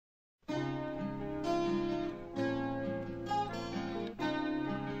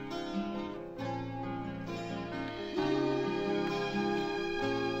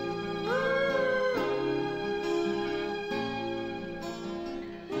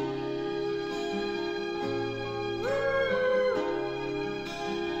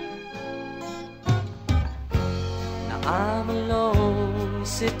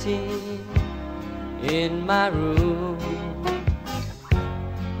sitting in my room.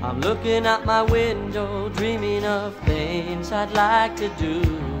 I'm looking out my window, dreaming of things I'd like to do,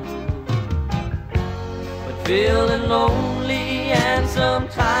 but feeling lonely and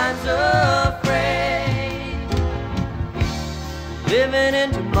sometimes afraid, living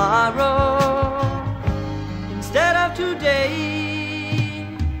in tomorrow instead of today.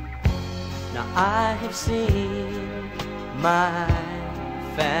 Now I have seen my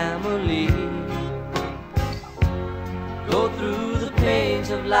family go through the pains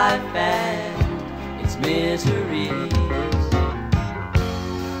of life and its miseries. They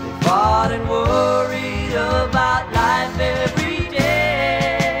fought and worried about life every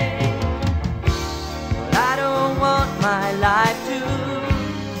day, but I don't want my life to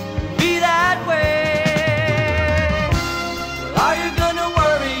be that way. Well, are you gonna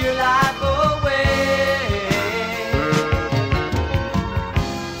worry your life away?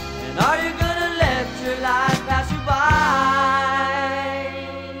 And are you gonna let your life pass you by?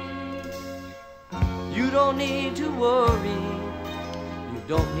 You don't need to worry, you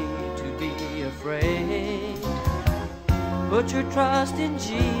don't need to be afraid. Put your trust in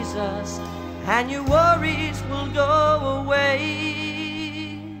Jesus and your worries will go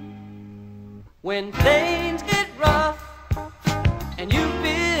away. When things get rough and you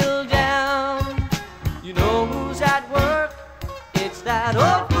feel down, you know who's at work. It's that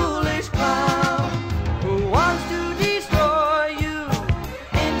old foolish clown who wants to destroy you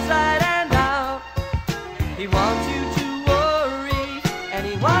inside and out. He wants you to worry and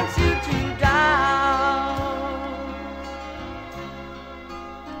he wants you to doubt.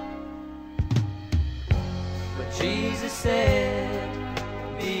 But Jesus said,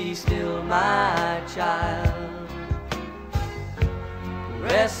 be still, my child.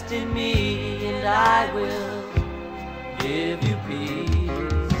 Rest in me and I will give you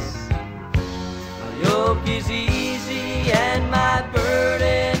peace. My yoke is easy and my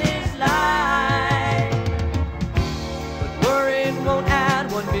burden is light, but worrying won't add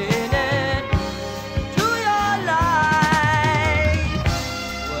 1 minute to your life.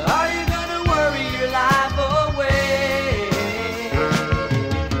 Well, are you gonna worry your life away?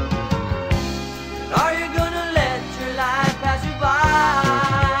 And are you gonna let your life pass you by?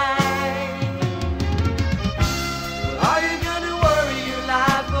 Well, are you gonna worry your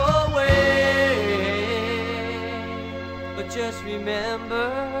life away? But just remember,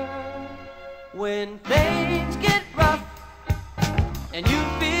 when things get rough and you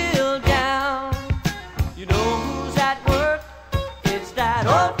feel down, you know who's at work. It's that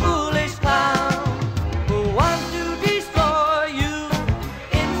old